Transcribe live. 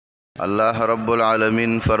الله رب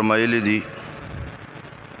العالمین فرمایلی دی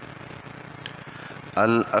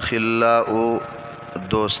الاخلاء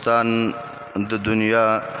دوستان د دنیا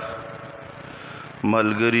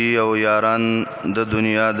ملګری او یاران د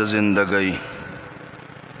دنیا د زندګۍ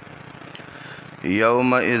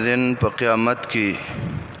یومئذ په قیامت کې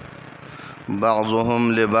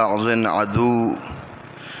بعضهم لبعض عدو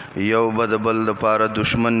یو به د بل لپاره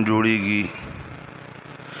دشمن جوړیږي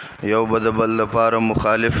یو به د بل لپاره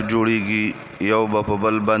مخالف جوړیږي یو به په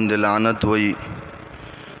بل باندې لعنت وایي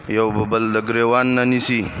یو به بل د ګریوان نه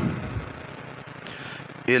نیسي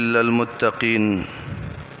الا المتقین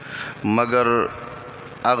مگر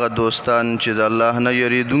هغه دوستان چې د الله نه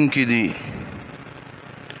یریدونکي دي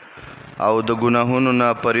او د ګناهونو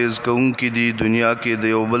نه پرهیز کوونکي دي دنیا کې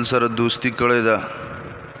د یو بل سره دوستی کړې ده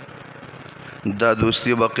دا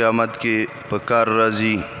دوستی به قیامت کې په کار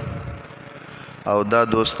راځي او دا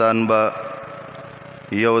دوستان به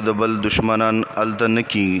یو د بل دشمنان هلته نه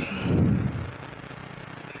کیږي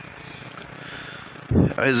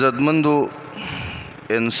عزتمندو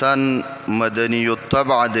انسان مدنی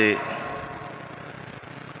الطبع دے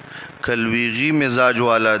کلویغی مزاج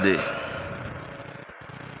والا دے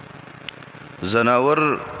زناور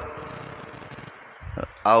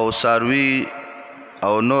او ساروی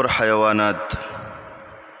او نور حیوانات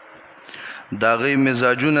دا غي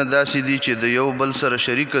مزاجونه داسې دي چې د یو بل سره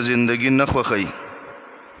شریک زندگی نه خوښي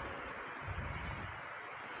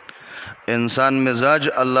انسان مزاج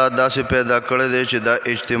الله داسې پیدا کړی دی چې دا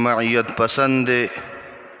اجتماعیت پسند دی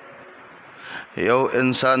یو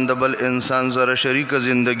انسان د بل انسان سره شریک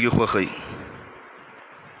زندگی خوښي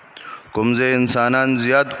کوم ځای انسانان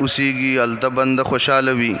زیات اوسیږي هلته بنده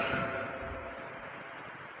خوشحاله وي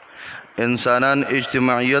انسانان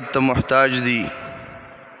اجتماعیت ته محتاج دي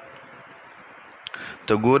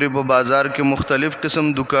ته ګورې په بازار کې مختلف قسم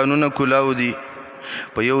دکانونه کلاو دي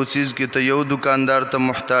په یو چیز کې ته یو دکاندار ته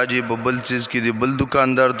محتاج په بل چیز کې دی بل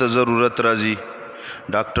دکاندار ته ضرورت راځي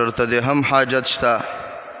ډاکټر ته د هم حاجت شته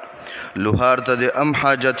لوهار ته د هم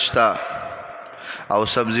حاجت شته او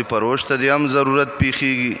سبزی فروش ته د هم ضرورت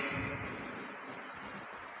پیښیږي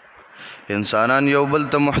انسانان یو بل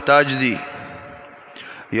ته محتاج دي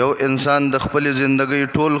یو انسان د خپل زندګۍ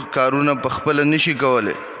ټول کارونه په خپل نشي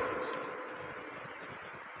کوله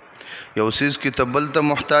یو سیز کی ته بل ته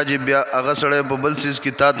محتاج بیا هغه سړی په بل سیز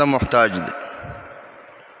کی تا ته محتاج دی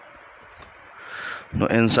نو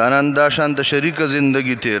انسانان دا شان د شریک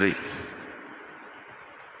زندگی تیری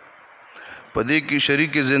په دې کې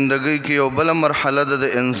شریک زندگی کې یو بل مرحله د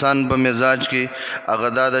انسان په مزاج کې هغه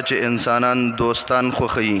دا ده چې انسانان دوستان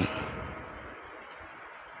خوښي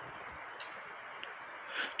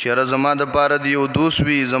چیرې زما د پاره دی یو دوست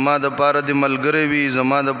وي زما د پاره دی ملګری وي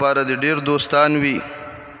زما د پاره دی ډیر دوستان وي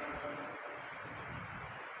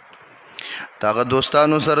داغه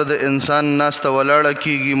دوستانو سره د انسان ناسته ولاړه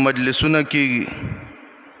کیږي مجلسونه کیږي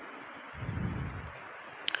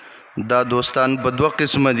دا دوستان په دوه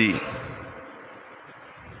قسمه دي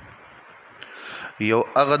یو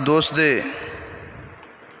هغه دوست دی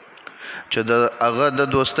چې د هغه د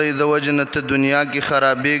دوستۍ د وجې نه ته دنیا کې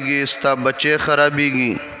خرابېږي ستا بچې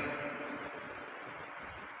خرابېږي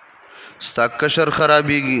ستا کشر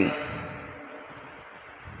خرابېږي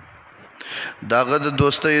داغه د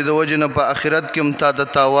دوستۍ د وجې نه په آخرت کې هم تا ته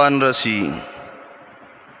تاوان رسی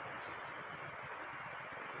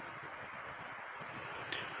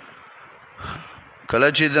کله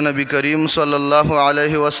چې د نبی کریم صلی الله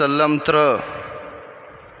علیه وسلم تر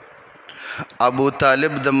ابو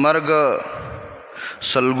طالب د مرګ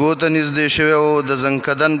سلګو ته نږدې شوی او د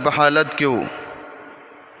زنکدن په حالت کې و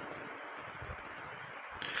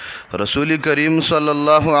رسول کریم صلی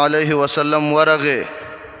الله علیه وسلم ورغه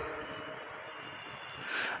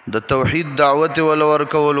د توحید دعوت ول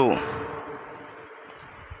ورکولو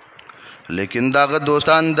لیکن داغه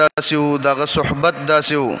دوستان داسې وو داغه صحبت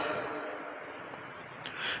داسې وو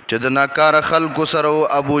چې د ناکاره خلکو سره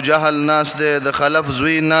ابو جهل ناس دی د خلف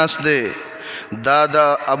زوی ناس دی دا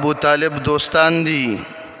د ابو طالب دوستان دي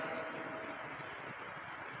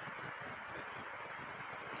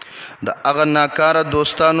د هغه ناکاره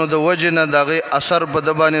دوستانو د وجې نه د هغې اثر په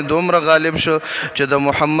ده باندې دومره غالب شو چې د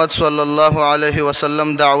محمد صلی الله علیه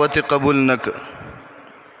وسلم دعوت قبول نه کړ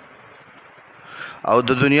او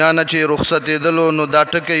د دنیا نه چې رخصتېدلو نو دا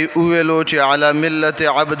ټکی وویلو چې علی ملت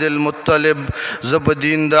عبد المطلب زه په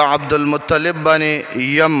دین د عبد المطلب باندې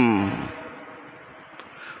یم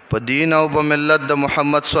په دین او په ملت د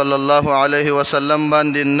محمد صلی الله علیه وسلم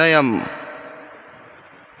باندې نه یم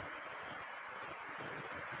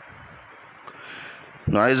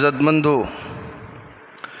نو عزتمندو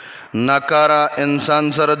ناکاره انسان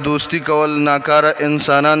سره دوستی کول ناکاره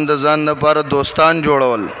انسانان د ځان لپاره دوستان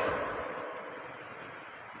جوړول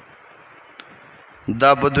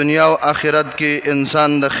دا په دنیا او آخرت کې انسان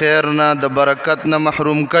د خیر نه د برکت نه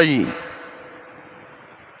محروم کوي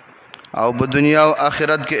او په دنیا او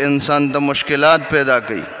آخرت کې انسان د مشکلات پیدا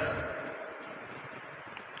کوي.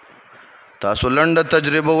 تاسو لنډه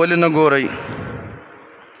تجربه ولې نه ګورئ؟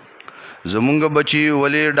 زمونږ بچي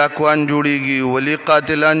ولې ډاکوان جوړیږي، ولې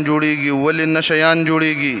قاتلان جوړیږي، ولې نشیان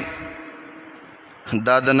جوړیږي؟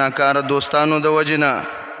 دا د ناکاره دوستانو د وجې نه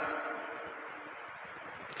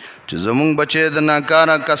چې زمونږ بچی د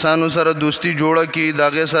ناکاره کسانو سره دوستی جوړه کی، د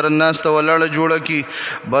هغې سره ناسته ولاړه جوړه کی،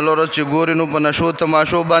 بل ورځ چې ګورې نو په نشو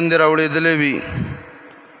تماشو باندې راوړېدلی وي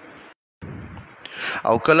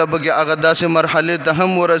او کله به کې هغه داسې مرحلې ته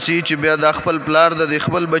هم ورسي چې بیا د خپل پلار د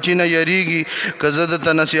خپل بچي نه یریږي که زه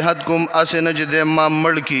درته نصیحت کوم هسې نه چې دی ما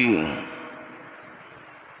مړ کي،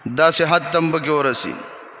 داسې حد ته هم به کې ورسي.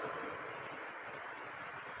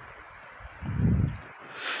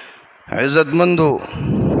 عزتمندو،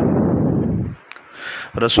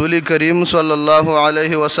 رسول کریم صلی اللہ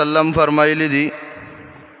علیہ وسلم فرمائلی دی،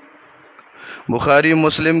 بخاری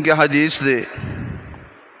مسلم کے حدیث دے،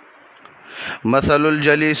 مثل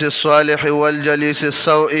الجلیس الصالح والجلیس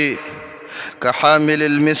السوء کحامل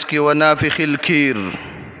المسک ونافخ الکیر.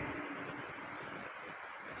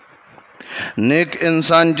 نیک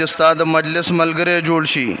انسان جستا د مجلس ملګری جوړ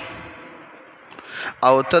شي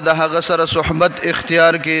او ته د هغه سره صحبت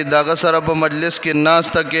اختیار کې، د هغه سره په مجلس کې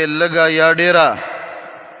ناسته کې لږه یا ډیره،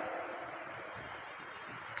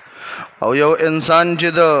 او یو انسان چې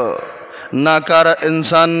د ناکاره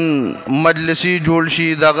انسان مجلسی جوړ شي،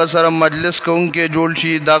 دغه سره مجلس کوونکی جوړ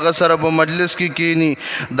شي، دغه سره په مجلس کې کینی،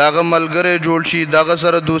 دغه ملګری جوړ شي، دغه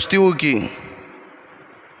سره دوستی وکړي.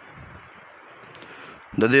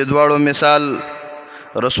 د دې دواړو مثال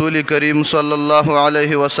رسول کریم صلی الله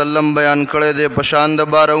علیه وسلم بیان کړی دی په شان د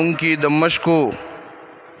بارونکي د مشکو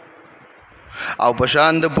او په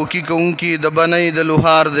شان د پوکي کوونکي د بنۍ د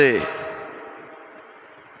لوهار دی.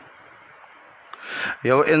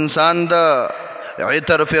 یو انسان د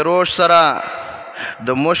عطر فروش سره، د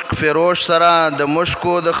مشک فروش سره، د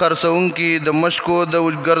مشکو د خرڅونکي، د مشکو د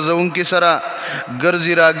ګرځونکي سره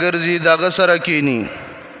ګرځي را ګرځي، دغه سره کینی،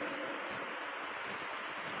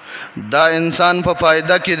 دا انسان په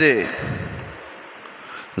فائدہ کې دی.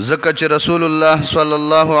 ځکه چې رسول الله صلی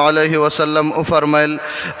الله علیه وسلم فرمایل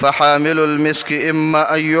فحامل المسک اما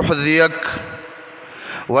ان يحذيك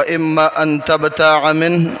واما ان تبتاع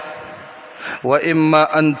منه واما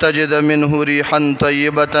ان تجد منه ريحا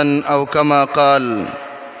طيبه او كما قال.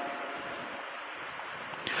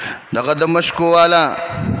 دغه د مشکو والا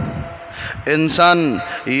انسان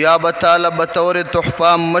یا بتاله بطور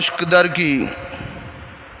تحفه مشک در کی،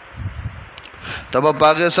 تب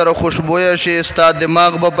پاغه سره خوشبویا شي، ستا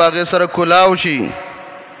دماغ به پاغه سره کلاو شي،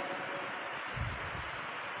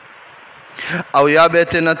 او یا به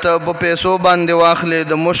ته نه ته په پیسو باندې واخلې،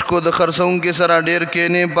 د مشکو د خرڅونکي سره ډیر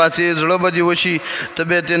کینې پاسې زړه به دې وشي، ته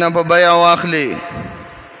به ته نه په بیع واخلې.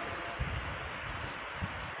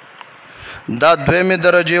 دا دویمه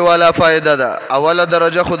درجه والا فائدہ ده. اوله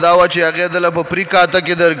درجه خدا وا چې هغه دله په پری کاته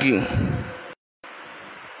کې درکې.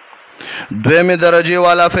 دویمه درجه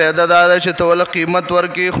والا فائدہ دا ده چې ته ول قیمت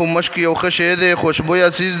ورکې، خو مشک یو ښه شی دی، خوشبویا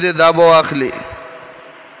چیز دی، دا به واخلې.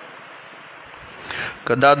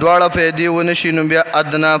 که دا دواړه فائدې ونه شي نو بیا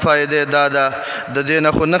ادنا فائدې دا ده، د دې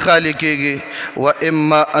نه خو نه خالی کېږي. و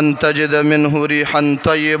اما ان تجد منه ریحا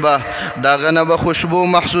طیبه، د هغه نه به خوشبو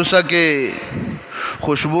محسوسه کې،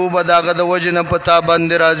 خوشبو به د هغه د وجې نه په تا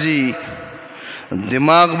باندې راځي،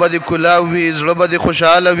 دماغ به دې کلاو وي، زړه به دې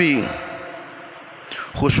خوشحاله وي،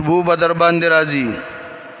 خوشبو به در باندې راځي.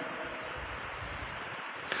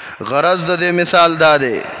 غرض د دې مثال دا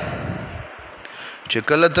دی چې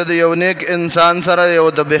کله ته د یو نیک انسان سره، یو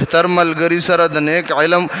د بهتر ملګری سره، د نیک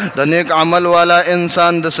علم، د نیک عمل والا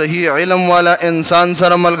انسان، د صحیح علم والا انسان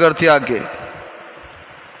سره ملګرتیا کې،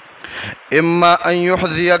 اما ان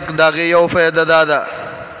يحذيك، داغه یو فائدہ دا ده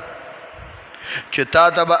چې تا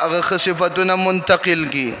ته به هغه ښه صفتونه منتقل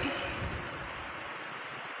کی،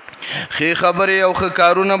 ښې خبرې او ښه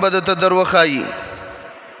کارونه به درته در وښایي.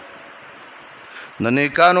 د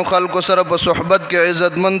نیکانو خلکو سره په صحبت کې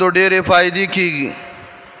عزتمندو ډېرې فائدې کېږي.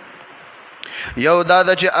 یو دا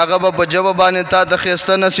ده چې هغه به په ژبه باندې تا ته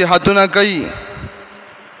ښایسته نصیحتونه کوي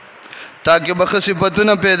تاکې به ښه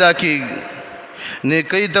صفتونه پیدا کېږي.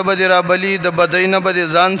 نیکۍ ته به دې رابلي، د بدۍ نه به دې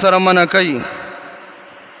ځان سره منع کوي.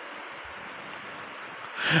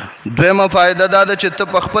 دویمه فائدہ دا ده چې ته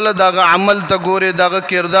په خپله دغه عمل ته ګورې، دغه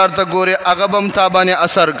کردار ته ګورې، هغه به هم تا باندې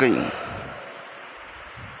اثر کوي.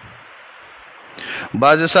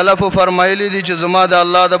 بعض سلفو فرمایلی دي چې زما د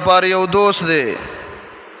الله د پاره یو دوست دی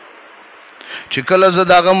چې کله زه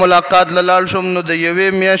دغه ملاقات لاړ شم نو د یوې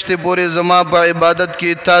میاشتې پورې زما په عبادت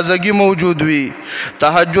کې تازگی موجود وي.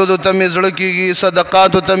 تهجد ته مې زړه کېږي،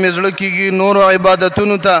 صدقات ته مې زړه کېږي، نور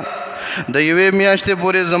عبادتونو ته د یوې میاشتې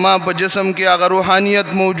پورې زما په جسم کې هغه روحانیت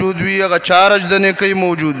موجود وي، هغه چارج د نیکۍ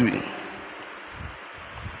موجود وي.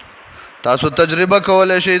 تاسو تجربه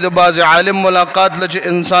کولی شئ د بعض عالم ملاقات له چې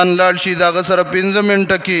انسان لاړ شي د هغه سره 15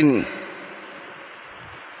 منټه کښېني،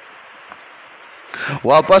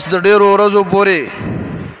 واپس د ډېرو ورځو پورې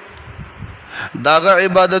داغه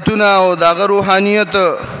عبادتونه او داغه روحانیت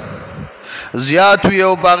زیات وي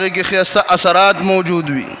او باغې کې ښایسته اثرات موجود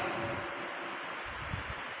وي.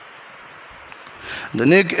 د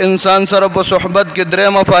نیک انسان سره په صحبت کې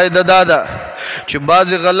درېمه فائدہ دا ده چې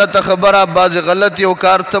بعضې غلطه خبره، بعضې غلط یو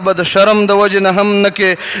کار ته به د شرم د وجې نه هم نه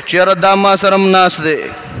کې چې یاره دا ما سره هم ناست دی،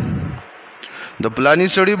 د پلاني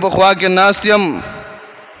سړي په خوا کې ناست یم،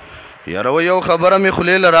 یاره وی یو خبره مې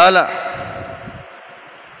خولې له راله،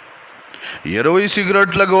 یاره وی سګرټ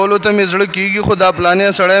لګولو ته مې زړه کېږي خو دا پلانی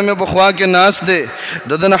سړی مې په خوا کې ناست دی،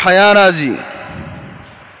 د ده نه حیا راځي.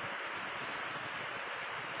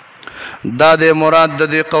 دا د مراد د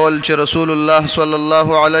دې قول چې رسول الله صلی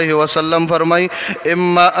الله علیه وسلم فرمای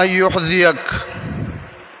اما ان یحذیک،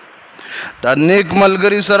 دا نیک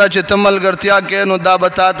ملګری سره چې ته ملګرتیا کې نو دا به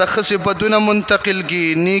تا ته ښه صفتونه منتقل کی،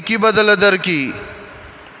 نیکی بدله درکي،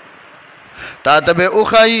 تا ته به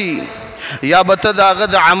وښایي، یا به ته د هغه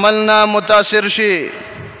د عمل نه متاثر شي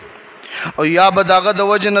او یا به د هغه د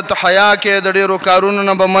وجې نه ته حیا کې د ډېرو کارونو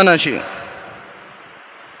نه به منع شي.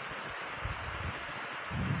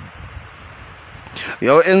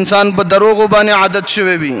 یو انسان په دروغو باندې عادت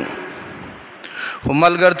شوی وي خو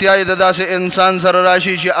ملګرتیا یې د داسې انسان سره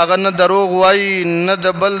راشي چې هغه نه دروغ وایي، نه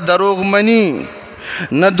د بل دروغ مني،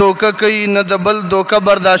 نه دوکه کوي، نه د بل دوکه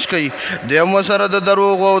برداشت کوي، د یو سره د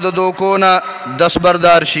دروغ او د دوکو نه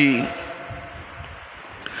دستبردار شي.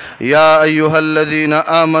 یا ایها الذین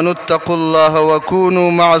آمنوا اتقوا الله وکونوا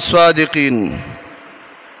مع الصادقین،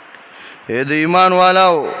 اے د ایمان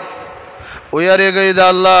والاو ویریږئ د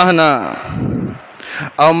الله نه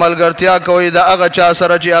او ملګرتیا کوئ د هغه چا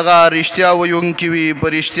سره چې هغه رښتیا ویونکي وي، په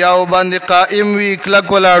رښتیاو باندې قائم وي،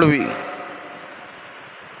 کلک ولاړ وي.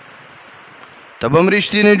 ته به هم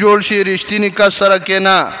رښتینی جوړ شي، رښتینی کس سره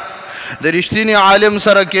کېنه، د رښتینی عالم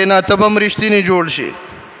سره کېنه، ته به هم رښتینی جوړ شي.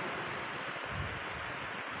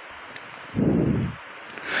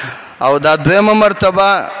 او دا دویمه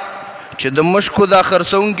مرتبه چې د مشکو دا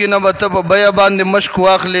خرڅونکي نه به ته په بیه باندې مشک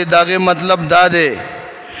واخلې، د هغې مطلب دا دی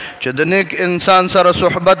چې د نیک انسان سره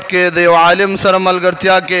صحبت کې، د یو عالم سره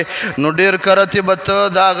ملګرتیا کې نو ډېر کرتې به ته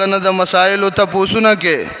د هغه نه د مسایلو تپوسونه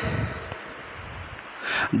کې،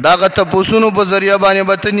 د هغه تپوسونو په ذریعه باندې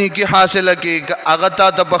به ته نیکي حاصله کړې، که هغه تا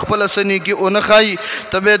ته په خپله څه نیکي ونه ښایي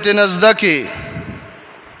ته به یې ترېنه زده کړې.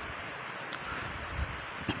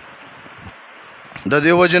 د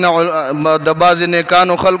دې وجې نه د بعضې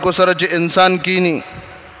نیکانو خلکو سره چې انسان کینی،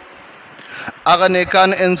 هغه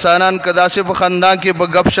نیکان انسانان که داسې په خندا کې په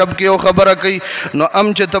گپ شپ کې یو خبره کوي نو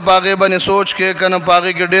هم چې ته په هغې باندې سوچ کې که نه په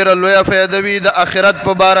هغې کې ډېره لویه فایده وي د آخرت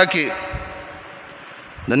په باره کې.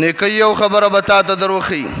 د نیکۍ یو خبره به تا ته در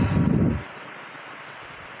وښي،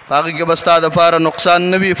 په هغې کې به ستا دپاره نقصان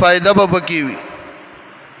نه وي، فایده به پکې وي.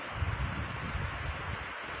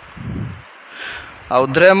 او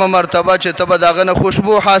درېمه مرتبه چې ته به د هغه نه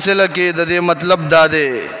خوشبو حاصله کړې، د دې مطلب دا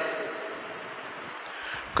دی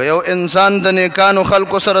که یو انسان د نیکانو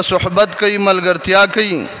خلکو سره صحبت کوي، ملګرتیا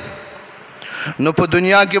کوي، نو په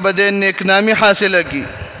دنیا کې به د نیکنامي حاصله کړي،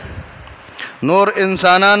 نور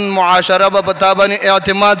انسانان معاشره به په تا باندې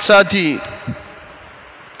اعتماد ساتي.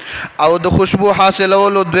 او د خوشبو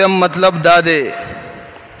حاصلولو دویم مطلب دا دی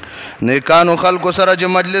نیکانو خلکو سره چې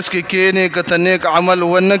مجلس کې کېنې، که ته نیک عمل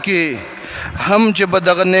ونه کړې هم چې به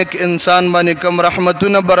دغه نیک انسان باندې کم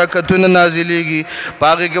رحمتونه برکتونه نازلیږي په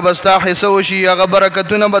هغې کې به ستا حصه وشي، هغه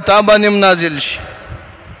برکتونه به تا باندې هم نازل شي.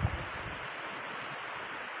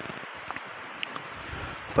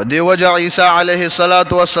 په دې وجه عیسی علیه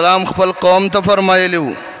السلام خپل قوم ته فرمایلی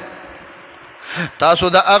و تاسو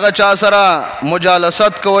د هغه چا سره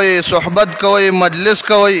مجالست کوئ، صحبت کوئ، مجلس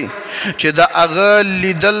کوئ چې د هغه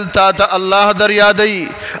لیدل تا ته الله در یادوي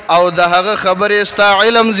او د هغه خبرې ستا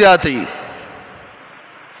علم زیاتوي.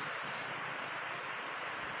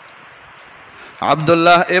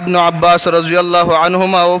 عبدالله ابن عباس رضی الله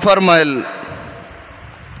عنهما وفرمایل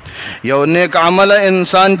یو نیک عمل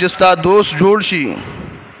انسان چې ستا دوست جوړ شي،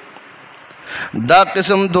 دا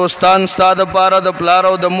قسم دوستان ستا د پاره د پلار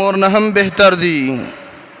او د مور نه هم بهتر دي.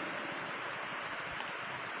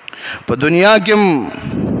 په دنیا کې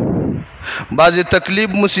بعضې تکلیف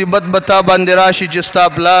مصیبت به تا باندې راشي چې ستا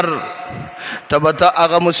پلار تبتا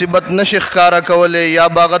هغه مصیبت نشي ښکارا کوله یا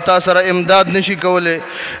باغ تا سره امداد نشي کوله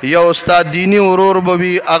یا استاد دینی ورور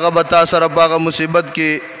بوي هغه بتا سره باغ مصیبت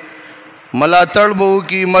کې ملاتړ بو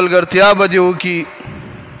کی ملګرتیا بدیو کی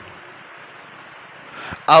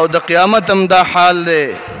او د قیامت هم دا حال دی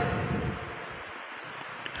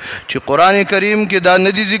چې قران کریم کې دا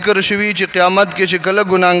ندی ذکر شوی چې قیامت کې چې کله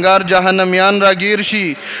ګناګار جهنميان راګیر شي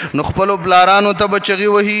نو خپل بلارانو ته بچغي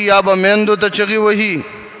وਹੀ یا بمندو ته چغي وਹੀ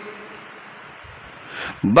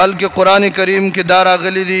بلکې قران کریم کې دا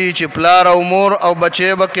راغلي دي چې پلار او مور او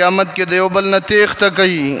بچي به قیامت کې دیو بل نه تیخته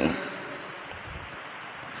کوي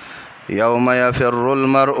یوم یفر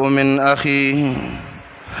المرء من اخیه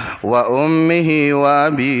وامه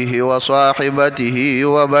وابيه وصاحبته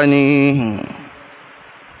وبنيه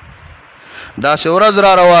دا ورځ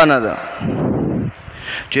را روانه ده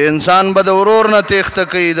چې انسان به د ورور نه تیښته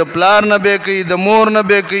کوي د پلار نه به کوي د مور نه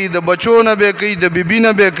به کوي د بچو نه به کوي د بیبي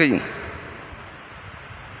نه به کوي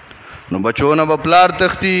نو بچو نه به پلار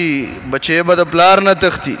تختی بچې به د پلار نه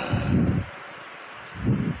تختی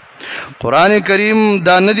قرآن کریم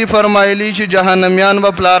دا ندی فرمایلی چې جهنميان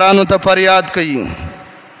به پلارانو ته فریاد کوي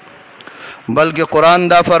بلکې قرآن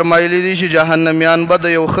دا فرمایلی دی چې جهنميان به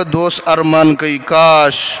د یو ښه دوست ارمان کوي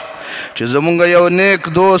کاش چې زمونږ یو نیک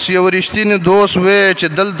دوست یو رښتینی دوست وې چې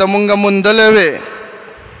دلته مونږ موندلی وې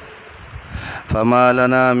فما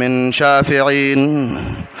لنا من شافعين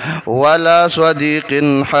ولا صديق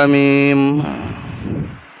حميم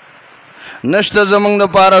نشته زمونږ د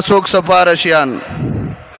پاره څوک سپارشیان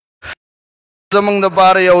زمونږ د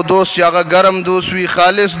پاره یو دوست چې هغه ګرم دوست وي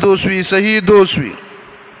خالص دوست وي صحیح دوست وي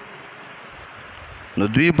نو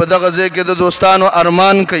دوی په دغه ځای کې د دوستانو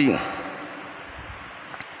ارمان کوي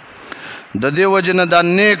د دې وجه نه دا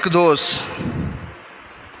نیک دوست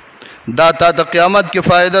دا تا د قیامت کې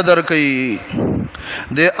فائدہ درکوي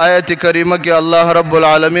د آیت کریمه کې الله رب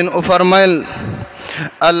العالمین او فرمایل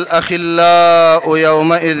الاخلاء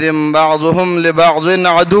يومئذ بعضهم لبعض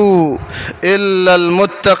عدو الا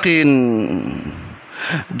المتقين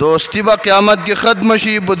دوستی با قیامت کې ختم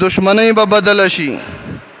شي په دشمنی به بدل شي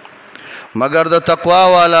مگر د تقوا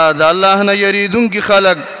والا د الله نه یریدونکي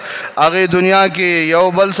خلق هغه دنیا کې یو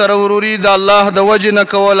بل سره وروري د الله د وجه نه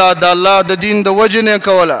کولا د الله د دین د وجه نه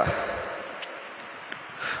کولا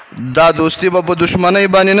دا دوستی به په دشمنی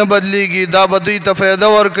باندې نه بدلیږي دا به دوی ته فایده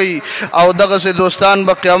ورکوي او دغه سه دوستان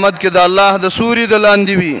په قیامت کې د الله د سوري د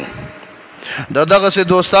لاندې وي دغه سه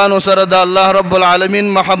دوستانو سره د الله رب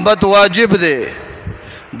العالمین محبت واجب دی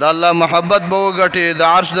د الله محبت به وګټي د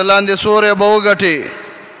عرش د لاندې سورې به وګټي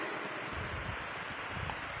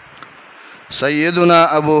سیدنا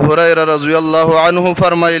ابو هريره رضی الله عنه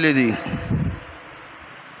فرمایلی دي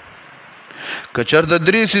کچر د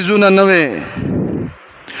درې سيزونه نه وي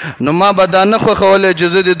نو ما بدانه خو خوله چې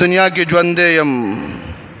زه د دنیا کې ژوندې يم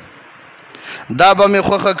دا به مې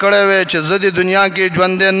خوخه کړې وې چې زه د دنیا کې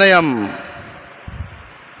ژوندې نه يم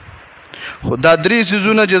خدا درې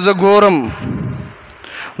سيزونه چې زه ګورم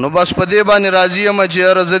نو بس په دې باندې راضي یم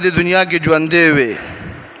چې زه د دنیا کې ژوندې وې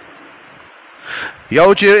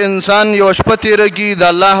یو چې انسان یو شپه تیر کی د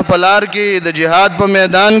الله په لار کې د جهاد په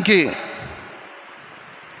میدان کې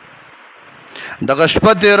دغه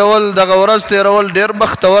شپه تیرول دغه ورځ تیرول ډېر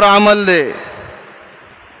بختور عمل دی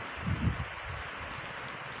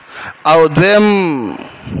او دویم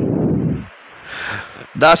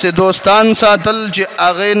داسې دوستان ساتل چې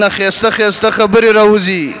هغې نه ښایسته ښایسته خبرې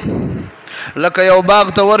راوځي لکه یو باغ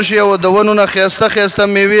ته ورشي او د ونو نه ښایسته ښایسته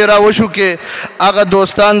میوې راوشو کې هغه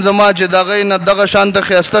دوستان زما چې د هغې نه دغه شانته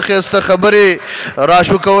ښایسته ښایسته خبرې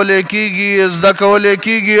راشو کولی کېږي زده کولی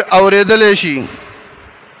کېږي اورېدلی شي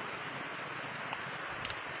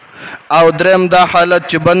او دریم دا حالت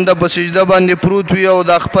چې بنده په سجده باندې پروت وي او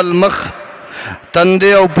د خپل مخ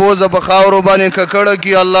تندې او پوزه په خاورو باندې ککړه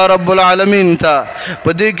کړي الله رب العالمین ته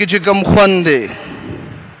په دې کې چې کوم خوند دی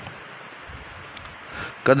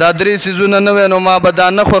که دا درې څیزونه نه وی نو ما به دا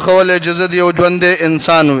نه خوښولی چې زه د یو ژوندی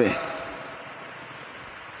انسان وی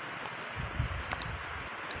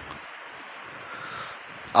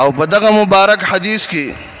او په دغه مبارک حدیث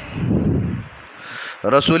کې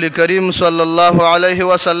رسول کریم صلی الله علیه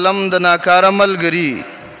وسلم د ناکاره ملګری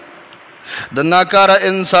د ناکاره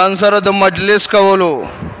انسان سره د مجلس کولو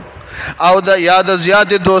او د یاد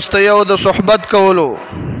زیات دوستی او د صحبت کولو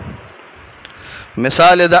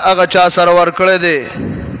مثال د هغه چا سره ورکړی دی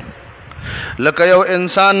لکه یو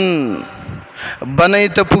انسان بنۍ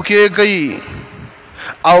ته پوکې کوي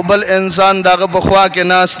او بل انسان دغه په خوا کې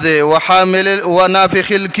ناست دی وحامل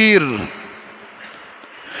ونافخ الکیر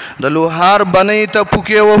د لوهار بنۍ ته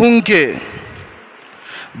پوکې وهونکې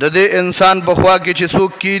د دې انسان په خوا کې چې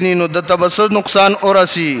څوک کینی نو دته به څه نقصان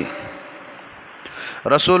ورسي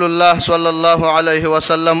رسول الله صلی الله علیه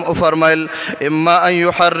وسلم او فرمایل اما ان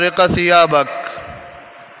يحرق ثيابك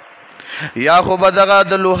یا خو بدغه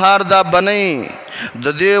د لوهار دا بنئ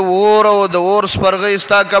د دې اور او د اور سپرغې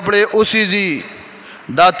ستا کپڑے اوسیږي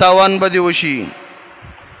دا تاوان بدی وشي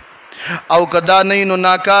او کدا نه نو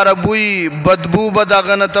ناکار بوئی بدبو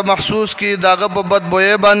بدغه نه ته محسوس کی داغه په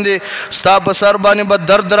بدبوې باندې ستا په سر باندې به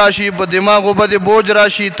درد راشي په دماغو به بوج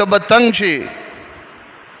راشي ته به تنگ شي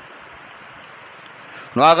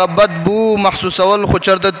نو هغه بدبو محسوسول خو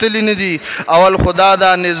چرته تلی نه دي اول خدا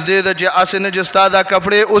دا نږدې ده چې اسنه جستا دا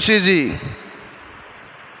کپڑے اوسیږي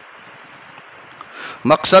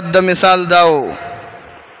مقصد د مثال داو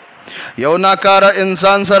یو ناکار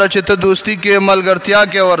انسان سره چې ته دوستی کې ملګرتیا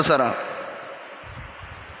کې ور سره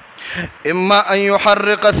اما ان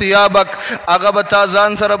يحرق ثيابك هغه به تا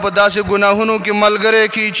ځان سره په داسې ګناهونو کې ملګری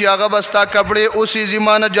کی چې هغه به ستا کپڑے اوسیږي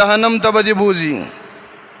مانه جهنم ته به دې بوځي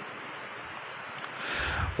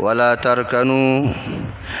ولا تركنوا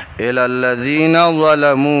إلى الذين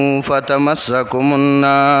ظلموا فتمسكم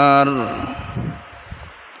النار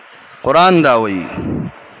قرآن داوي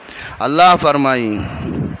الله فرمائی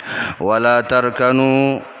ولا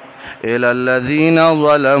تركنوا إلى الذين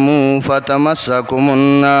ظلموا فتمسكم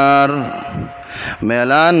النار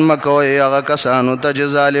میلان مکوئی اغا کسانو تج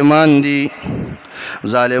ظالمان دی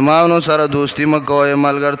ظالمانو سر دوستی مکوئی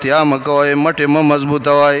ملگرتیا مکوئی مٹی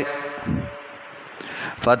مضبوطوائی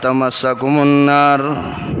فتمسکم النار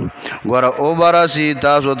گورا او برسی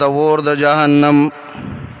تاسو تا ور د جہنم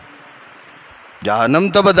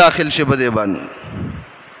تب داخل شي بدے بان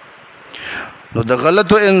نو د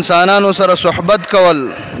غلطو انسانانو سره صحبت کول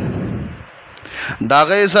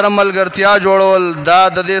داغه سره ملګرتیا جوړول دا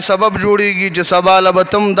د دې سبب جوړیږي چې سبا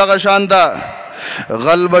لبتم دغه شانتا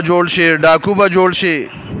غلب جوړ شي ډاکو به جوړ شي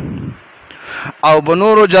او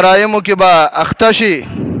بنورو جرایمو کې با اخته شي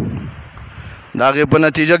داغه په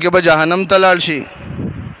نتیجه کې به جهنم ته لاړ شي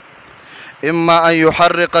اما ان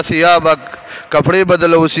يحرق ثيابك کپڑے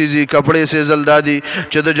بدل وسیږي کپڑے سے زلدادي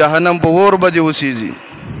چې د جهنم په ور بدی وسیږي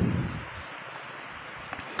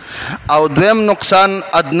او دویم نقصان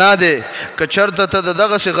ادنا ده کچرته ته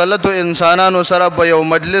دغه سي غلطو انسانانو سره په یو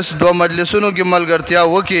مجلس دو مجلسونو کې ملګرتیا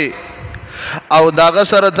وکي او داغه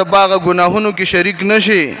سره ته باغه ګناهونو کې شریک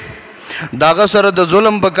نشي داغه سره د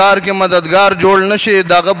ظلم په کار کې مددگار جوړ نشي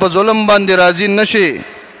داغه په ظلم باندې راضي نشي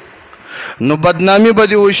نو بدنامي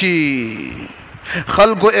بدی وشي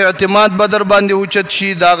خلق اعتماد بدر باندې اوچت شي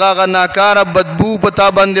داغه ناکار بدبو پتا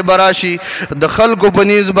باندې براشي د خلق په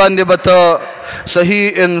نيز باندې بته صحیح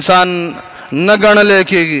انسان نه ګڼل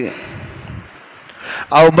کېږي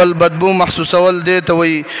او بل بدبو محسوسول دی ته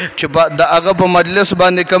وي چې د هغه په مجلس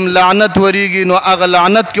باندې کم لعنت وریږي نو هغه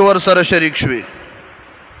لعنت کې ور سره شریک شوي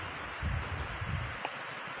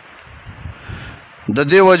د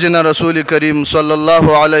دې وجنه رسول کریم صلی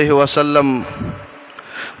الله علیه وسلم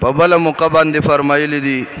په بل موقع باندې فرمایلی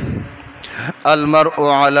دي المرء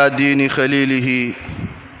على دين خليله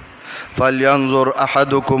فلينظر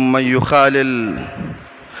احدكم من يخالل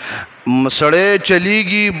مسړې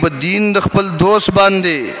چلیږي په دین د خپل دوست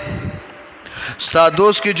باندې ستا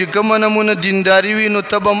دوست کې چې کوم نمونه دینداری وي نو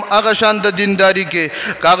تبم هغه شان د دینداری کې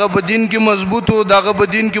کاغه په دین کې مضبوط او داغه په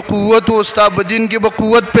دین کې قوت او ستا په دین کې به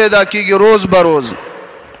قوت پیدا کیږي روز بروز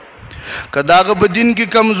کداغه په دین کې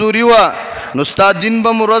کمزوري وا نو ستا دین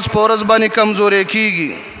به روز پورز باندې کمزوري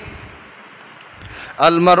کیږي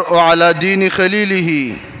المرء على دين خليله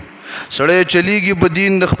سړی چلیږي په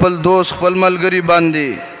دین د خپل دوست خپل ملګری باندې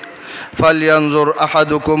فلينظر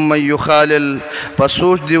احدكم من يخالل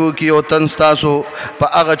پسوچ دیو کی او تن تاسو په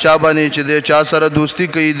هغه چا باندې چې د چا سره دوستی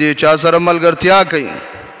کوي د چا سره ملګرتیا کوي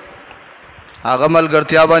هغه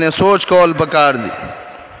ملګرتیا باندې سوچ کول پکار دي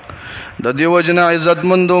د دیو جنا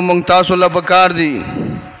عزتمندو مونږ تاسو له پکار دي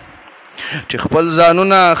چې خپل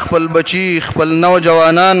ځانونه خپل بچي خپل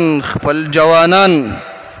نوجوانان خپل جوانان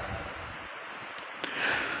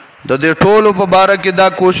د دې ټولو په باره کې دا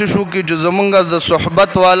کوشش وکړي چې زمونږ د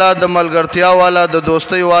صحبت والا د ملګرتیا والا د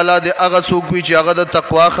دوستۍ والا د هغه څوک وي چې هغه د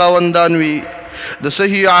تقوا خاوندان وي د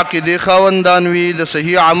صحیح عقیدې خاوندان وي د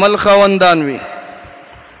صحیح عمل خاوندان وي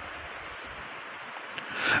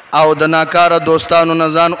او د ناکاره دوستانو نه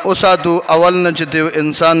ځان وساتو اول نه چې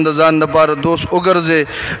انسان د ځان لپاره دوست وګرځي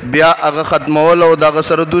بیا هغه ختمول او دغه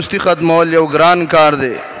سره دوستی ختمول یو ګران کار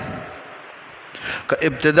دی که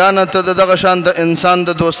ابتدا نه ته دغه شان د انسان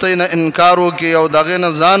د دوستۍ نه انکار وکړي او دغه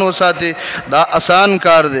نه ځان وساتي دا آسان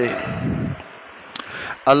کار دی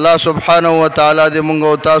الله سبحانه و تعالی دې موږ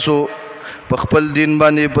او تاسو په خپل دین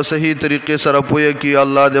باندې په صحیح طریقې سره پوهه کی.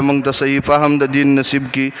 الله دې موږ ته صحیح فهم د دین نصیب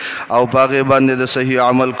کی او پاغه باندې د صحیح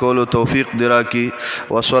عمل کولو توفیق درا کی.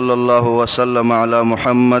 وصلی الله وسلم علی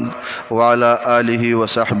محمد وعلى آله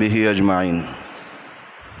وصحبه اجمعین.